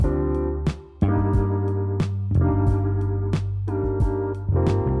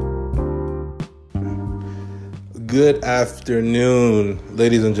Good afternoon,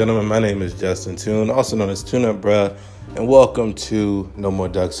 ladies and gentlemen. My name is Justin Tune, also known as Tune Up Bruh, and welcome to No More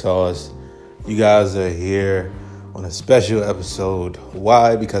Duck Sauce. You guys are here on a special episode.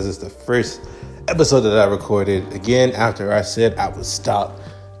 Why? Because it's the first episode that I recorded. Again, after I said I would stop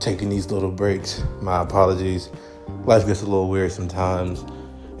taking these little breaks. My apologies. Life gets a little weird sometimes,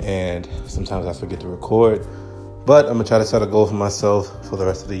 and sometimes I forget to record. But I'm going to try to set a goal for myself for the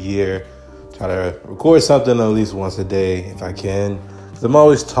rest of the year. Try to record something at least once a day if I can. 'Cause I'm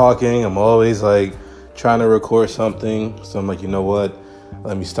always talking. I'm always trying to record something. So I'm like, you know what?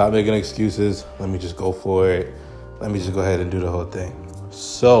 Let me stop making excuses. Let me just go for it. Let me just go ahead and do the whole thing.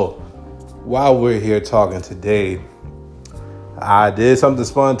 So while we're here talking today, I did something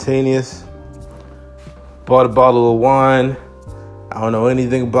spontaneous. Bought a bottle of wine. I don't know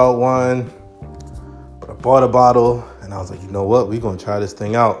anything about wine, but I bought a bottle and I was like, you know what? We're going to try this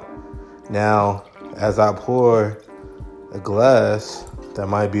thing out. Now, as I pour a glass, that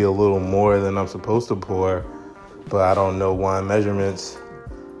might be a little more than I'm supposed to pour, but I don't know wine measurements.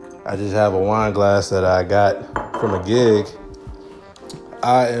 I just have a wine glass that I got from a gig.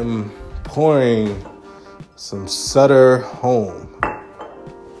 I am pouring some Sutter Home.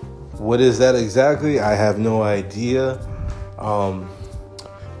 What is that exactly? I have no idea.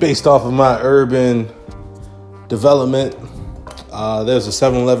 Based off of my urban development, there's a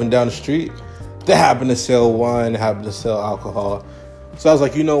 7-Eleven down the street that happened to sell wine, happened to sell alcohol. So I was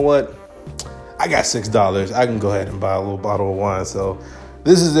like, you know what? I got $6. I can go ahead and buy a little bottle of wine. So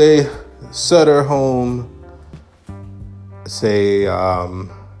this is a Sutter Home,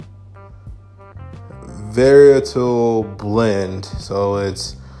 varietal blend. So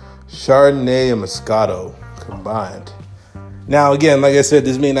it's Chardonnay and Moscato combined. Now, again, like I said,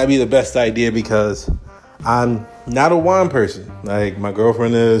 this may not be the best idea because I'm not a wine person. Like my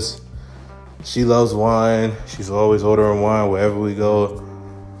girlfriend is. She loves wine. She's always ordering wine wherever we go.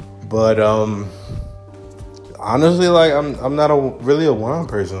 But honestly, I'm not really a wine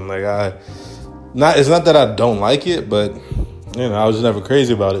person. It's not that I don't like it, but I was just never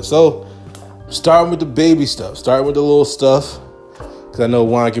crazy about it. So starting with the baby stuff, starting with the little stuff, because I know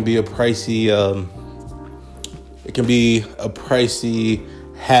wine can be a pricey. It can be a pricey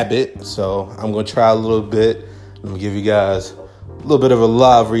habit. So I'm gonna try a little bit. I'm going to give you guys a little bit of a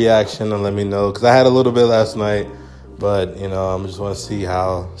live reaction and let me know. Because I had a little bit last night. But, I just want to see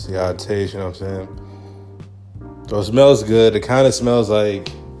how it tastes, you know what I'm saying? So it smells good. It kind of smells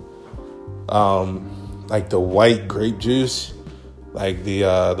like the white grape juice. Like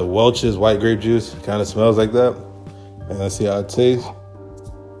the Welch's white grape juice. It kind of smells like that. And let's see how it tastes.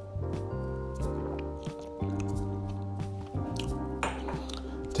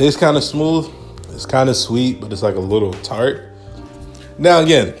 Tastes kind of smooth. It's kind of sweet, but it's like a little tart. Now,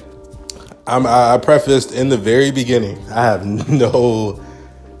 again, I prefaced in the very beginning, I have no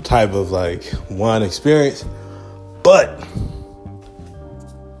type of wine experience, but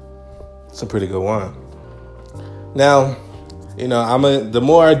it's a pretty good wine. Now, the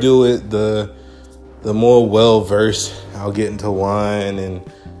more I do it, the more well-versed I'll get into wine, and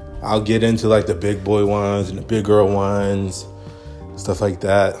I'll get into the big boy wines and the big girl wines, stuff like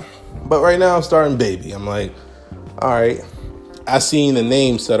that. But right now I'm starting baby. I'm like, all right. I seen the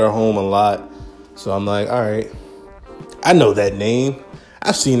name Sutter Home a lot. So I'm like, all right. I know that name.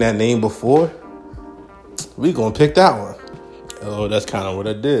 I've seen that name before. We gonna pick that one. Oh, that's kind of what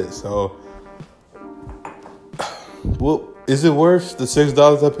I did. So, well, is it worth the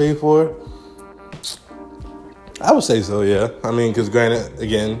 $6 I paid for it? I would say so, yeah. I mean, because granted,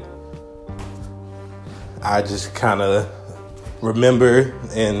 again, I just kind of remember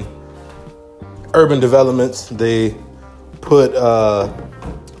in urban developments, they put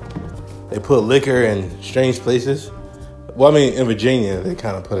liquor in strange places. Well, I mean, in Virginia, they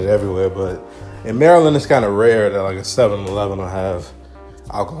kind of put it everywhere, but in Maryland, it's kind of rare that a 7-Eleven will have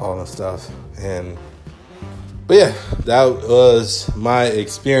alcohol and stuff. But yeah, that was my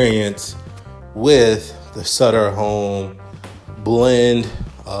experience with the Sutter Home blend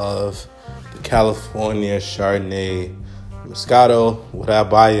of the California Chardonnay Moscato. Would I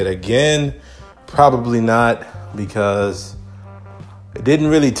buy it again? Probably not, because it didn't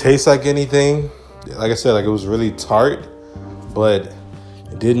really taste like anything. Like I said, it was really tart, but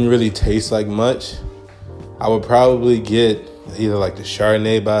it didn't really taste like much. I would probably get either the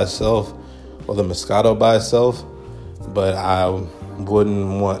Chardonnay by itself or the Moscato by itself, but I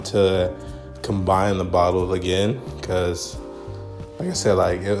wouldn't want to combine the bottles again because, like I said,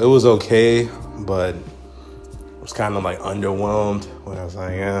 it was okay, but I was kind of underwhelmed when I was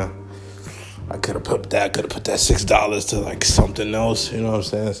yeah, I could have put that $6 to something else, you know what I'm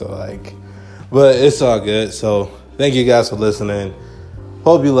saying? So but it's all good. So thank you guys for listening.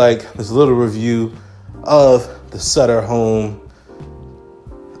 Hope you like this little review of the Sutter Home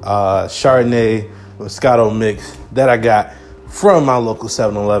Chardonnay Moscato mix that I got from my local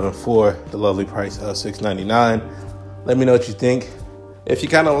 7-Eleven for the lovely price of $6.99. Let me know what you think. If you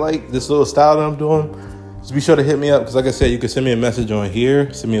kind of like this little style that I'm doing, just be sure to hit me up, because like I said, you can send me a message on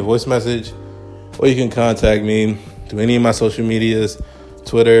here, send me a voice message, or you can contact me through any of my social medias,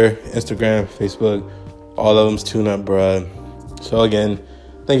 Twitter, Instagram, Facebook, all of them's Tune Up Bruh. So again,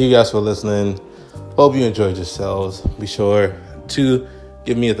 thank you guys for listening. Hope you enjoyed yourselves. Be sure to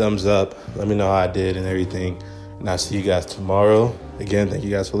give me a thumbs up. Let me know how I did and everything. And I'll see you guys tomorrow. Again, thank you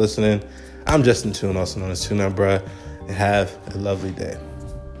guys for listening. I'm Justin Tune, also known as Tune Up Bruh, and have a lovely day.